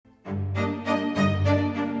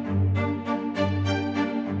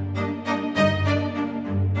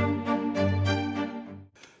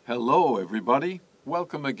Hello, everybody.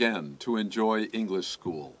 Welcome again to Enjoy English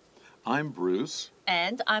School. I'm Bruce.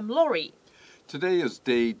 And I'm Laurie. Today is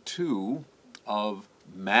day 2 of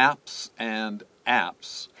maps and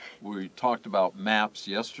apps. We talked about maps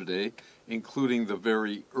yesterday, including the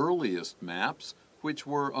very earliest maps, which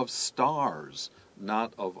were of stars,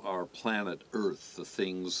 not of our planet Earth, the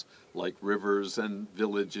things like rivers and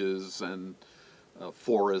villages and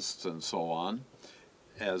forests and so on.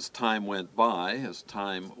 As time went by, as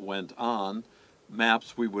time went on,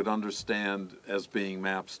 maps we would understand as being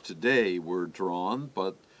maps today were drawn,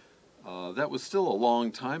 but that was still a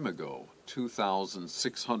long time ago,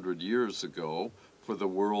 2,600 years ago, for the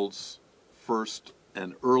world's first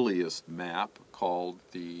and earliest map called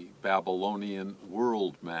the Babylonian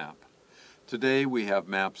World Map. Today we have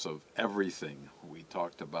maps of everything. We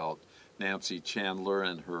talked about Nancy Chandler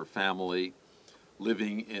and her family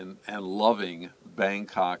living in and loving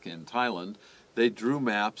Bangkok in Thailand. They drew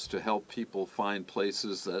maps to help people find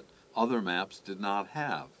places that other maps did not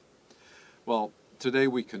have. Well, today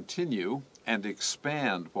we continue and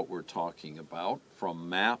expand what we're talking about from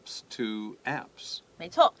maps to apps. 没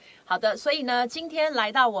错，好的，所以呢，今天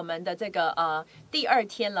来到我们的这个第2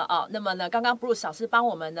天了啊。那么呢，刚刚 Bruce 老师帮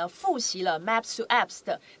我们呢复习了 Maps to Apps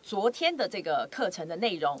的昨天的这个课程的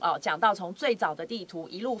内容啊，讲到从最早的地图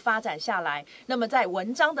一路发展下来。那么在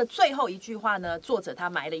文章的最后一句话呢，作者他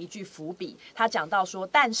埋了一句伏笔，他讲到说，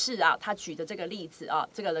但是啊，他举的这个例子啊，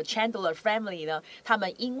这个 The Chandler Family 呢，他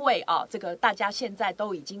们因为啊，这个大家现在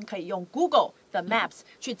都已经可以用 Google 的 Maps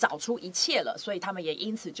去找出一切了，所以他们也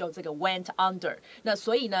因此就这个 went under。那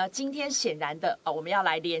所以呢，今天显然的我们要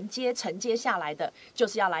来承接下来的，就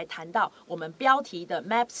是要来谈到我们标题的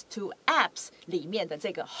Maps to Apps 里面的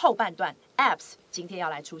这个后半段 Apps， 今天要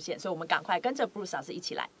来出现，所以我们赶快跟着 Bruce 老师一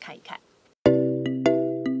起来看一看。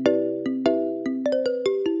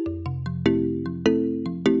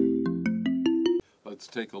Let's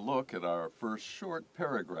take a look at our first short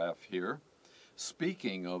paragraph here.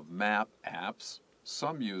 Speaking of map apps,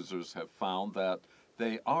 some users have found that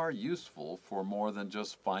they are useful for more than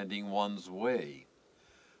just finding one's way.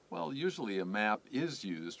 Well, usually a map is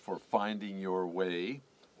used for finding your way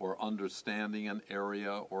or understanding an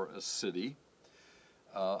area or a city.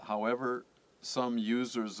 However, some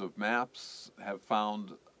users of maps have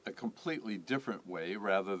found a completely different way.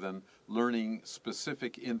 Rather than learning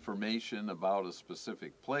specific information about a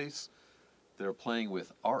specific place, they're playing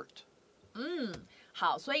with art.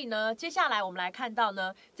 好，所以呢，接下来我们来看到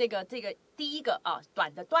呢，这个第一个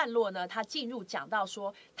短的段落呢，它进入讲到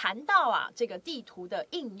说，谈到这个地图的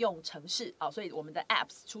应用程式所以我们的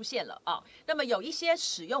apps 出现了那么有一些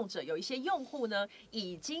使用者，有一些用户呢，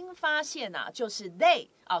已经发现就是 they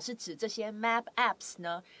是指这些 map apps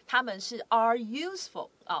呢，他们是 are useful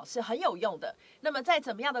是很有用的。那么在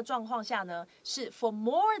怎么样的状况下呢？是 for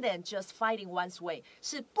more than just finding one's way，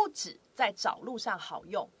 是不止在找路上好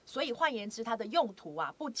用，所以换言之，它的用途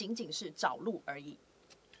不仅仅是找路而已。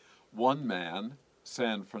One man,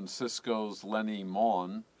 San Francisco's Lenny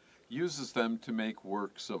Mon, uses them to make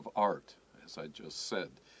works of art, as I just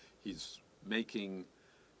said. He's making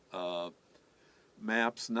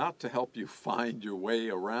maps not to help you find your way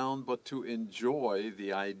around, but to enjoy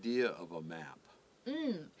the idea of a map.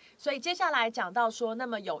 所以接下来讲到说，那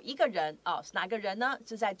么有一个人是哪个人呢？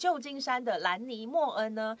是在旧金山的兰尼莫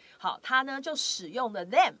恩呢。好，他呢就使用了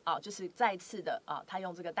them 就是再次的他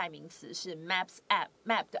用这个代名词是 map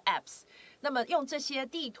的 apps。那么用这些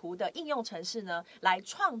地图的应用程式呢，来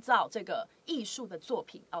创造这个艺术的作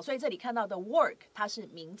品所以这里看到的 work 它是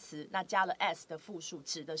名词，那加了 s 的复数，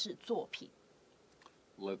指的是作品。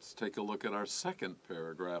Let's take a look at our second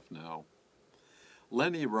paragraph now.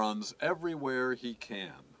 Lenny runs everywhere he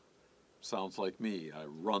can. Sounds like me. I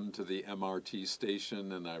run to the MRT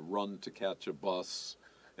station, and I run to catch a bus,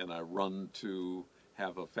 and I run to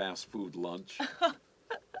have a fast food lunch.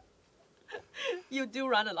 You do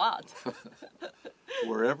run a lot.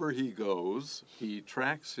 Wherever he goes, he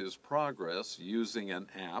tracks his progress using an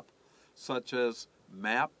app such as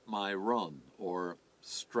Map My Run or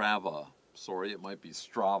Strava. Sorry, it might be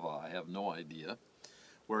Strava. I have no idea.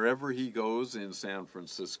 Wherever he goes in San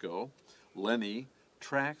Francisco, Lenny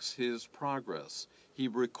tracks his progress. He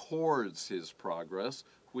records his progress,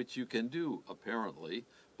 which you can do, apparently,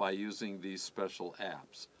 by using these special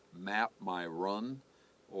apps. Map My Run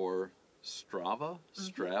or Strava?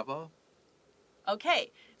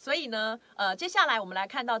 OK， 所以呢，接下来我们来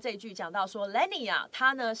看到这一句，讲到说 Lenny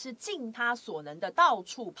他呢是尽他所能的到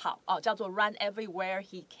处跑叫做 run everywhere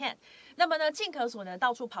he can。那么呢，尽可所能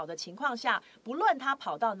到处跑的情况下，不论他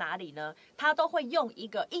跑到哪里呢，他都会用一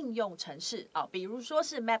个应用程式啊，比如说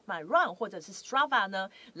是 Map My Run 或者是 Strava 呢，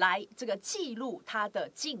来这个记录他的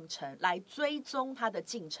进程，来追踪他的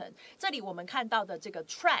进程。这里我们看到的这个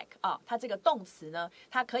track 啊，它这个动词呢，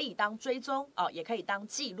它可以当追踪啊，也可以当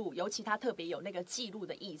记录，尤其它特别有那个记录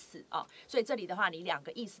的意思啊，所以这里的话，你两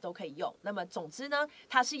个意思都可以用。那么总之呢，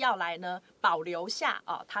它是要来呢保留下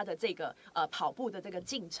啊它的这个跑步的这个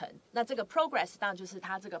进程。那这个 progress 当然就是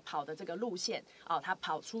他这个跑的这个路线啊，他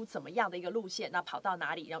跑出怎么样的一个路线，那跑到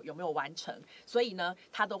哪里，然后有没有完成，所以呢，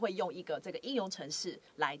他都会用一个这个应用程式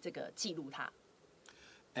来这个记录它。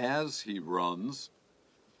As he runs,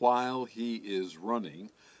 while he is running,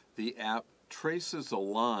 the app traces a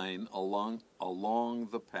line along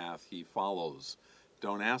the path he follows.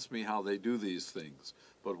 Don't ask me how they do these things,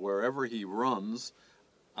 but wherever he runs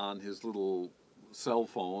on his little cell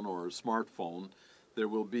phone or smartphone, there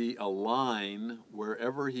will be a line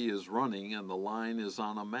wherever he is running, and the line is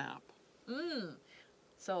on a map.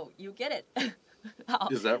 So you get it.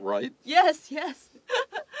 Is that right? Yes, yes.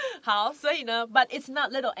 好，所以呢 ，but it's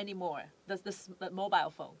not little anymore. The mobile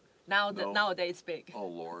phone. Nowadays big. Oh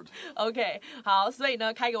Lord. OK， 好，所以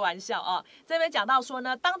呢，开个玩笑啊，这边讲到说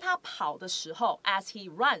呢，当他跑的时候 ，as he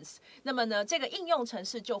runs， 那么呢，这个应用程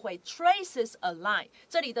式就会 traces a line。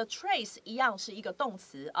这里的 trace 一样是一个动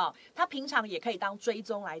词啊，它平常也可以当追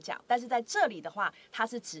踪来讲，但是在这里的话，它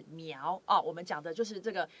是指描啊。我们讲的就是这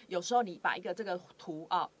个，有时候你把一个这个图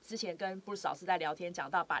啊，之前跟 Bruce 老师在聊天讲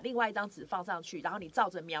到，把另外一张纸放上去，然后你照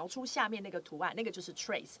着描出下面那个图案，那个就是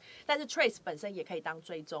trace。但是 trace 本身也可以当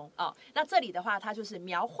追踪。那这里的话，它就是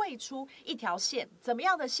描绘出一条线，怎么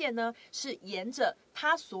样的线呢？是沿着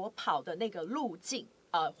他所跑的那个路径，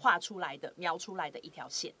画出来的、描出来的一条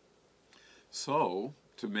线。So,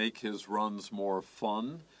 to make his runs more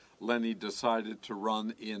fun, Lenny decided to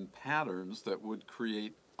run in patterns that would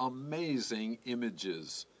create amazing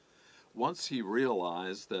images. Once he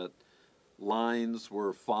realized that lines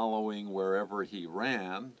were following wherever he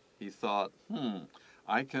ran, he thought,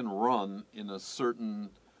 I can run in a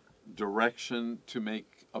certain direction to make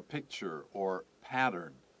a picture or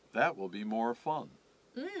pattern. That will be more fun.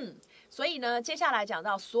 所以呢，接下来讲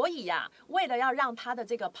到，所以啊，为了要让他的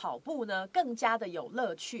这个跑步呢更加的有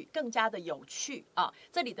乐趣，更加的有趣啊，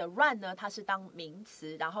这里的 run 呢，它是当名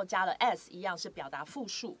词，然后加了 s， 一样是表达复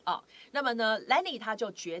数啊。那么呢 ，Lenny 他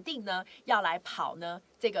就决定呢要来跑呢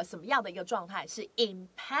这个什么样的一个状态是 in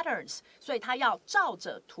patterns， 所以他要照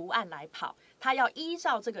着图案来跑，他要依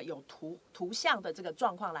照这个有图像的这个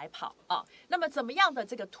状况来跑啊。那么怎么样的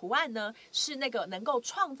这个图案呢？是那个能够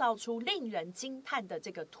创造出令人惊叹的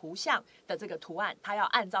这个图像的这个图案，他要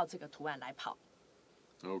按照这个图案来跑。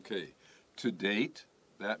Okay, to date,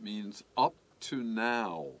 that means up to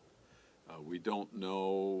now. We don't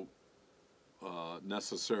know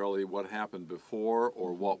necessarily what happened before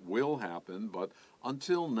or what will happen, but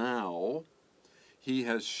until now, he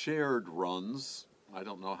has shared runs. I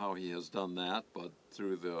don't know how he has done that, but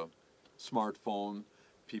through the smartphone,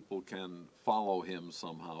 people can follow him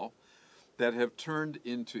somehow, that have turned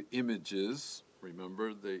into images.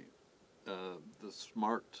 Remember, the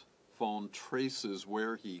smartphone traces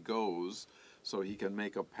where he goes, so he can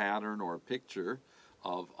make a pattern or a picture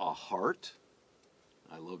of a heart.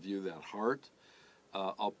 I love you, that heart.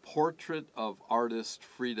 A portrait of artist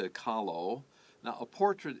Frida Kahlo. Now, a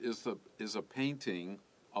portrait is a painting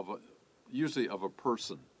usually of a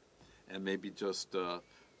person, and maybe just the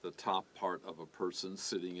top part of a person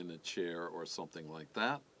sitting in a chair or something like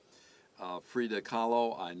that. Frida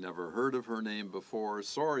Kahlo, I never heard of her name before.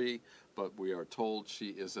 Sorry, but we are told she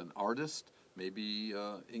is an artist, maybe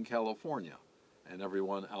in California, and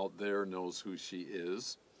everyone out there knows who she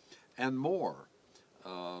is, and more.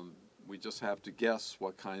 We just have to guess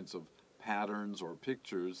what kinds of patterns or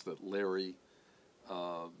pictures that Lenny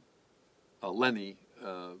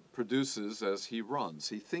produces as he runs.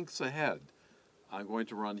 He thinks ahead. I'm going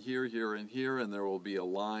to run here, here, and here, and there will be a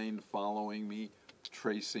line following me,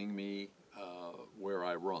 tracing me where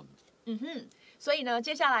I run. 所以呢，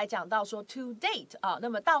接下来讲到说 to date 啊，那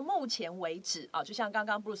么到目前为止啊，就像刚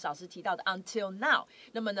刚 Bruce 老师提到的 until now，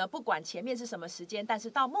 那么呢，不管前面是什么时间，但是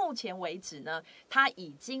到目前为止呢，他已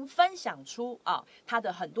经分享出啊他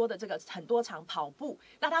的很多场跑步。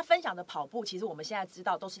那他分享的跑步，其实我们现在知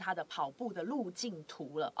道都是他的跑步的路径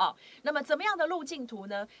图了啊。那么怎么样的路径图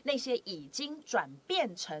呢？那些已经转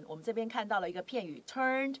变成，我们这边看到了一个片语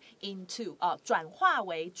turned into 啊，转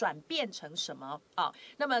变成什么啊？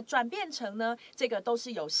那么转变成呢？这个都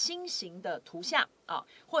是有新型的图像啊，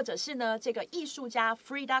或者是呢，这个艺术家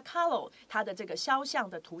Frida Kahlo 他的这个肖像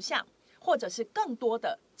的图像，或者是更多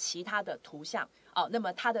的其他的图像那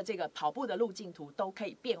么它的这个跑步的路径图都可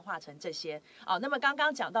以变化成这些。那么刚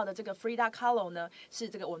刚讲到的这个 Frida Kahlo 呢，是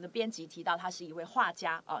这个我们的编辑提到他是一位画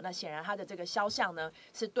家。那显然他的这个肖像呢，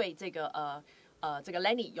是对这个这个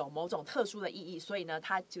Lenny 有某种特殊的意义，所以呢，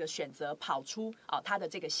他这个选择跑出他的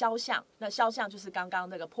这个肖像。那肖像就是刚刚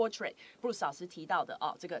那个 portrait， Bruce 老师提到的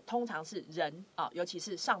这个通常是人尤其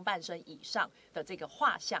是上半身以上的这个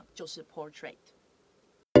画像就是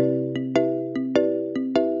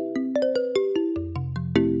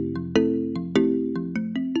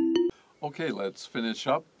portrait。Okay, let's finish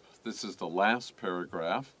up. This is the last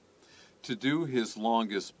paragraph. To do his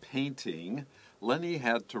longest painting, Lenny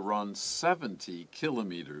had to run 70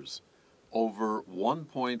 kilometers, over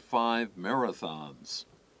 1.5 marathons.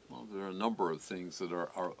 Well, there are a number of things that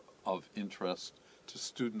are of interest to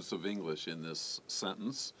students of English in this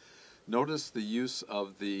sentence. Notice the use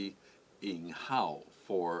of the 引号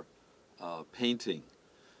for painting.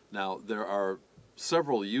 Now, there are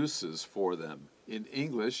several uses for them. In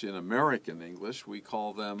English, in American English, we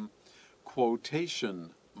call them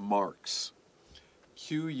quotation marks.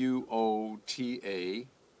 Quotation,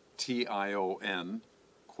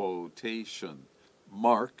 quotation.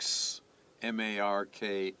 Marks,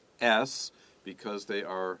 M-A-R-K-S, because they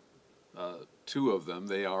are two of them.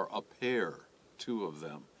 They are a pair, two of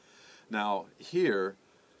them. Now, here,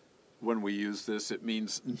 when we use this, it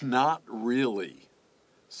means not really.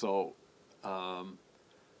 So,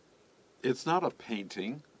 it's not a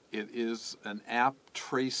painting. It is an app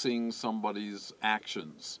tracing somebody's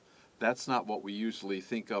actions. That's not what we usually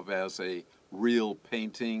think of as a real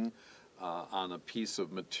painting on a piece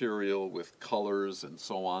of material with colors and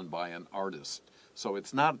so on by an artist. So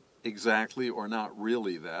it's not exactly or not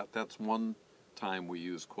really that. That's one time we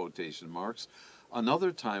use quotation marks.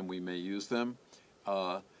 Another time we may use them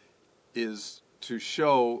is to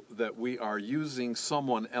show that we are using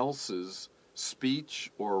someone else's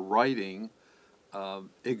speech or writing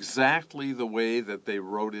exactly the way that they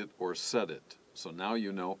wrote it or said it. So now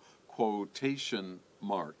you know quotation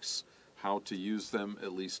marks, how to use them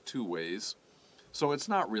at least two ways. So it's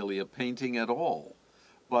not really a painting at all.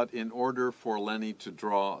 But in order for Lenny to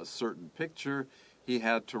draw a certain picture, he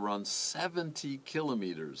had to run 70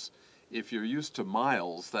 kilometers. If you're used to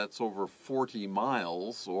miles, that's over 40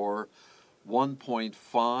 miles, or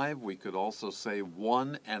 1.5, we could also say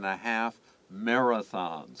 1.5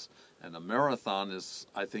 marathons. And a marathon is,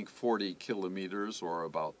 I think, 40 kilometers or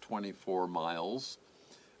about 24 miles.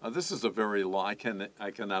 This is a very long, I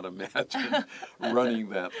cannot imagine running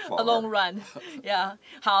that far. A long run, yeah.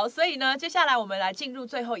 好，所以呢，接下来我们来进入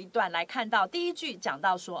最后一段，来看到第一句讲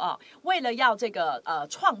到说为了要这个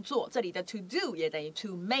创作，这里的 to do 也等于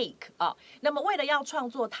to make 那么为了要创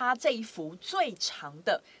作他这一幅最长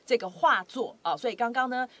的这个画作所以刚刚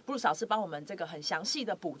呢，Bruce老师帮我们这个很详细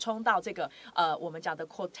的补充到这个我们讲的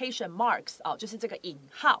quotation marks 就是这个引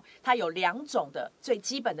号，它有两种的最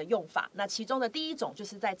基本的用法。那其中的第一种就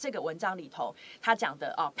是在这个文章里头，他讲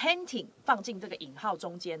的painting 放进这个引号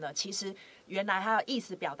中间呢，其实原来它的意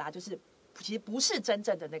思表达就是其实不是真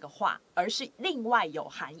正的那个画，而是另外有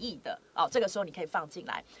含义的这个时候你可以放进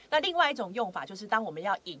来。那另外一种用法就是当我们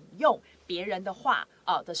要引用别人的话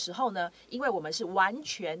的时候呢，因为我们是完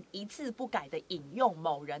全一字不改的引用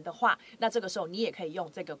某人的话，那这个时候你也可以用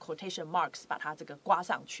这个 quotation marks 把它这个刮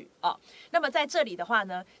上去那么在这里的话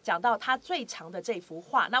呢，讲到它最长的这幅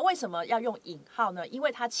画，那为什么要用引号呢？因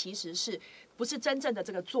为它其实是不是真正的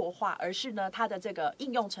这个作画，而是呢它的这个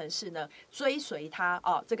应用程式呢追随它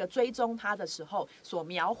这个追踪它的时候所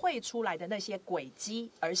描绘出来的那些轨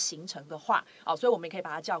迹而形成的画所以我们也可以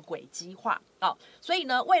把它叫轨迹画所以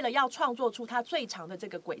呢，为了要创作出它最长的这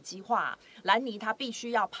个轨迹画，兰尼他必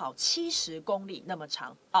须要跑70公里那么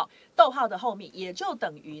长逗号的后面也就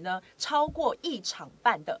等于呢超过1场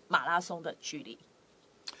半的马拉松的距离。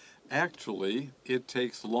Actually, it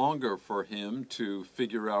takes longer for him to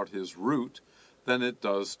figure out his route than it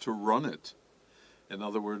does to run it. In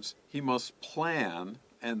other words, he must plan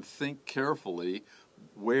and think carefully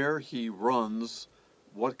where he runs,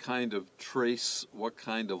 what kind of trace, what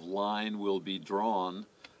kind of line will be drawn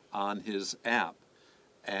on his app.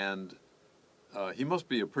 And he must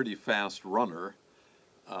be a pretty fast runner.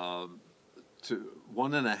 To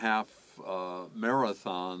 1.5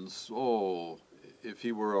 marathons, if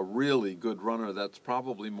he were a really good runner, that's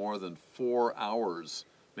probably more than 4 hours,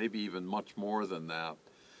 maybe even much more than that.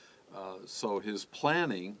 So his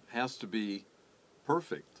planning has to be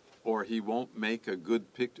perfect, or he won't make a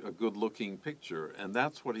good-looking picture, and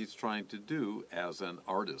that's what he's trying to do as an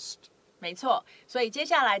artist. 没错，所以接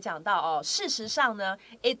下来讲到事实上呢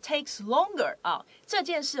 ，it takes longer 这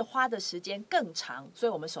件事花的时间更长。所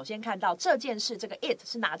以我们首先看到这件事，这个 it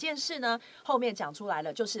是哪件事呢？后面讲出来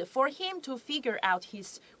了，就是 for him to figure out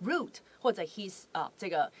his route 或者 his 这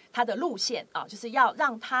个他的路线就是要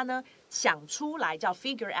让他呢想出来，叫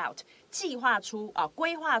figure out， 计划出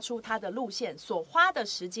规划出他的路线所花的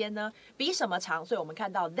时间呢比什么长？所以我们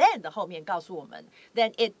看到 then 的后面告诉我们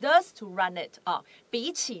 ，then it does to run it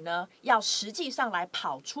比起呢要实际上来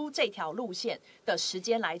跑出这条路线的时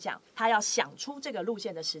间来讲，他要想出这个路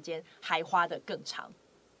线的时间还花得更长。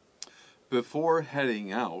Before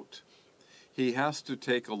heading out, he has to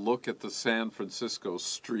take a look at the San Francisco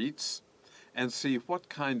streets and see what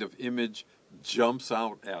kind of image jumps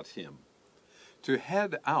out at him. To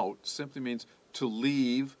head out simply means to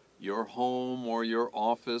leave your home or your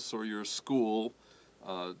office or your school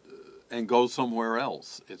and go somewhere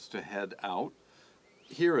else. It's to head out.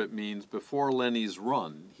 Here it means before Lenny's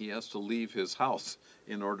run, he has to leave his house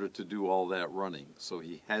in order to do all that running. So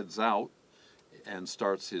he heads out and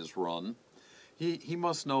starts his run. He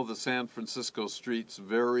must know the San Francisco streets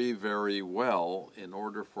very, very well in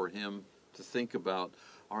order for him to think about,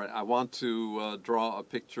 all right, I want to draw a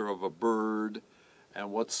picture of a bird,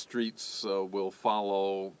 and what streets will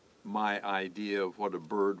follow my idea of what a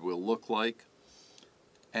bird will look like.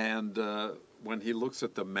 And when he looks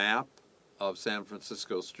at the map of San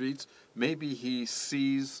Francisco streets, maybe he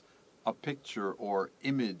sees a picture or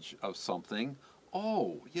image of something.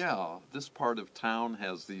 Oh, yeah, this part of town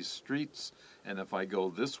has these streets, and if I go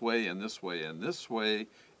this way and this way and this way,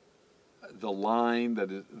 the line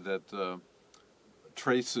that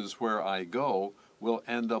traces where I go will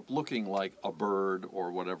end up looking like a bird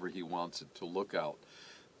or whatever he wants it to look out.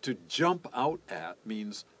 To jump out at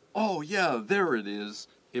means, oh yeah, there it is.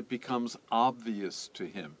 It becomes obvious to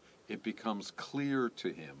him. It becomes clear to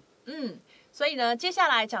him. 所以呢，接下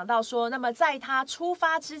来讲到说，那么在他出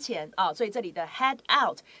发之前所以这里的 head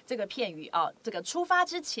out 这个片语这个出发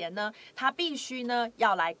之前呢，他必须呢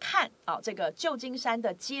要来看这个旧金山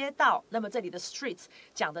的街道。那么这里的 streets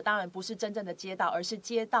讲的当然不是真正的街道，而是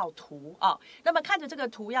街道图那么看着这个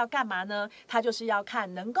图要干嘛呢？他就是要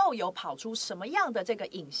看能够有跑出什么样的这个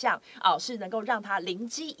影像是能够让他灵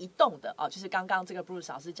机一动的就是刚刚这个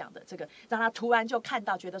Bruce 老师讲的这个，让他突然就看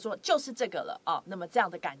到，觉得说就是这个了那么这样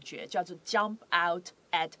的感觉叫做jump out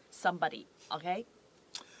at somebody, okay?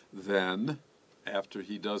 Then, after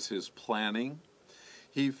he does his planning,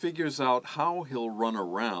 he figures out how he'll run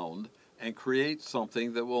around and create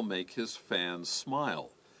something that will make his fans smile.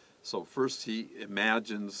 So first he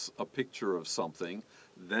imagines a picture of something,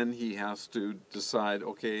 then he has to decide,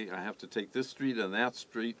 okay, I have to take this street and that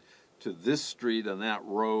street to this street and that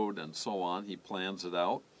road and so on. He plans it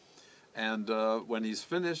out. And when he's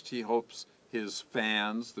finished, he hopes his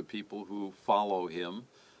fans, the people who follow him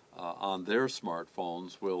on their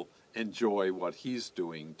smartphones, will enjoy what he's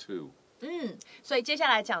doing too. 所以接下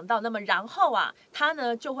来讲到，那么然后他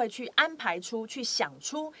呢就会去安排出，去想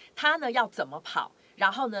出他呢要怎么跑，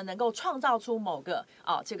然后呢能够创造出某个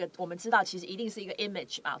这个我们知道其实一定是一个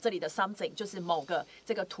image 这里的 something 就是某个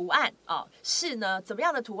这个图案是呢怎么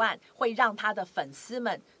样的图案会让他的粉丝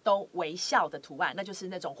们都微笑的图案，那就是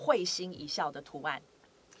那种会心一笑的图案。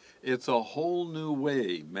It's a whole new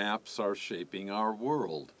way maps are shaping our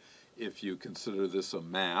world. If you consider this a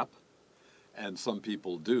map, and some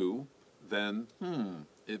people do, then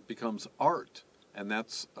it becomes art. And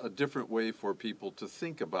that's a different way for people to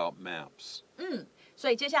think about maps.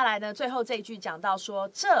 所以接下来呢，最后这一句讲到说，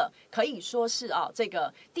这可以说是这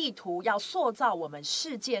个地图要塑造我们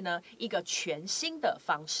世界呢一个全新的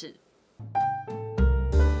方式。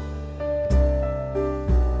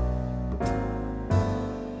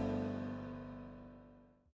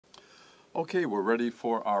Okay, we're ready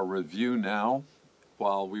for our review now.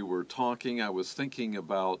 While we were talking, I was thinking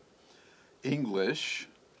about English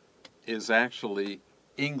is actually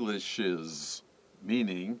Englishes,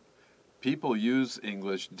 meaning people use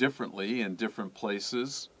English differently in different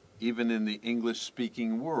places, even in the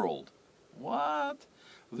English-speaking world. What?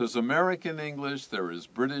 There's American English, there is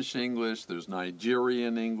British English, there's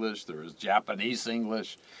Nigerian English, there is Japanese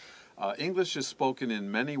English. English is spoken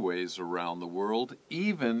in many ways around the world,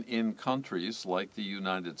 even in countries like the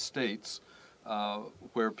United States,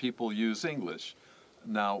 where people use English.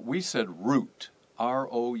 Now, we said root,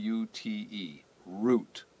 R-O-U-T-E,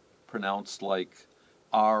 root, pronounced like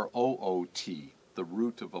R-O-O-T, the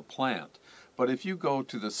root of a plant. But if you go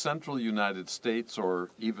to the central United States or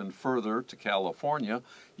even further to California,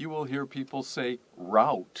 you will hear people say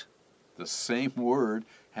route. The same word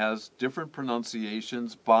has different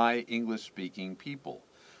pronunciations by English-speaking people.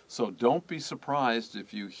 So don't be surprised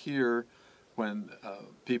if you hear when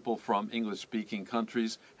people from English-speaking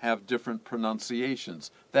countries have different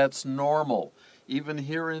pronunciations. That's normal. Even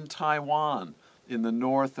here in Taiwan, in the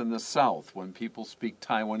north and the south, when people speak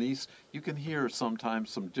Taiwanese, you can hear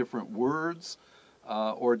sometimes some different words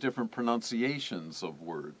or different pronunciations of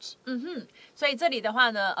words. 所以这里的话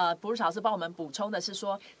呢，布鲁斯老师帮我们补充的是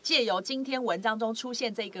说，借由今天文章中出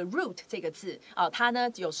现这个 root 这个字它呢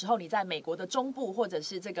有时候你在美国的中部或者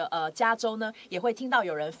是这个加州呢，也会听到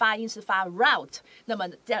有人发音是发 route。那么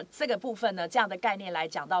这个部分呢，这样的概念来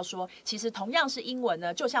讲到说，其实同样是英文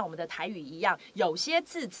呢，就像我们的台语一样，有些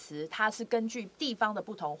字词它是根据地方的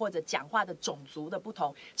不同或者讲话的种族的不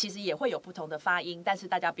同，其实也会有不同的发音，但是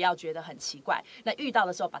大家不要觉得很奇怪。那遇到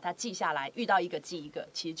的时候把它记下来，遇到一个记一个，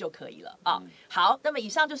其实就可以了好，那么以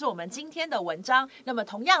上就是我们今天的文章。那么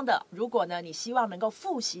同样的，如果呢你希望能够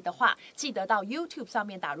复习的话，记得到 YouTube 上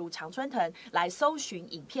面打入常春藤来搜寻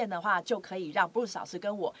影片的话，就可以让 Bruce 老师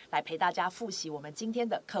跟我来陪大家复习我们今天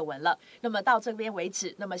的课文了。那么到这边为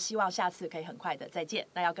止，那么希望下次可以很快的再见。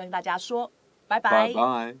那要跟大家说拜拜。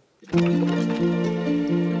Bye-bye.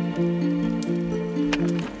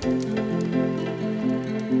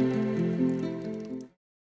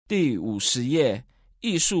 第50页，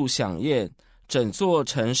艺术饗宴，整座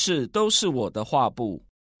城市都是我的画布。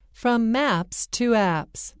From maps to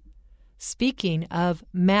apps. Speaking of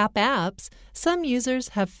map apps, some users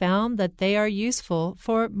have found that they are useful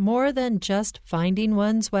for more than just finding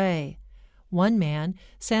one's way. One man,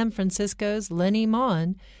 San Francisco's Lenny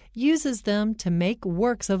Mon, uses them to make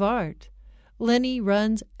works of art. Lenny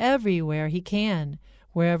runs everywhere he can.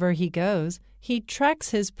 Wherever he goes, he tracks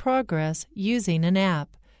his progress using an app,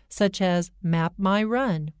 such as Map My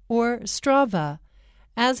Run or Strava.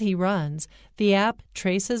 As he runs, the app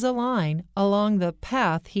traces a line along the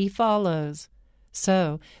path he follows.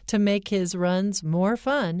 So, to make his runs more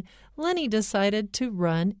fun, Lenny decided to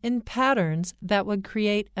run in patterns that would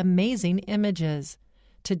create amazing images.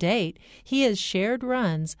 To date, he has shared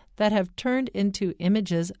runs that have turned into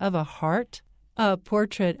images of a heart, a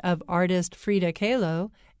portrait of artist Frida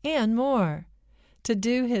Kahlo, and more. To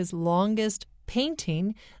do his longest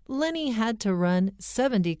painting, Lenny had to run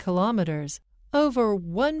 70 kilometers, over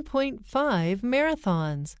 1.5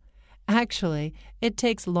 marathons. Actually, it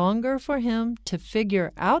takes longer for him to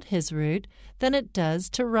figure out his route than it does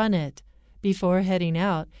to run it. Before heading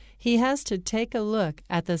out, he has to take a look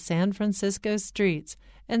at the San Francisco streets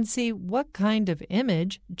and see what kind of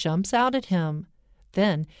image jumps out at him.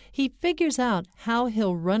 Then he figures out how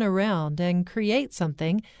he'll run around and create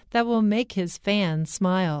something that will make his fans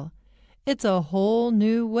smile. It's a whole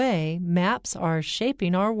new way maps are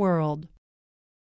shaping our world.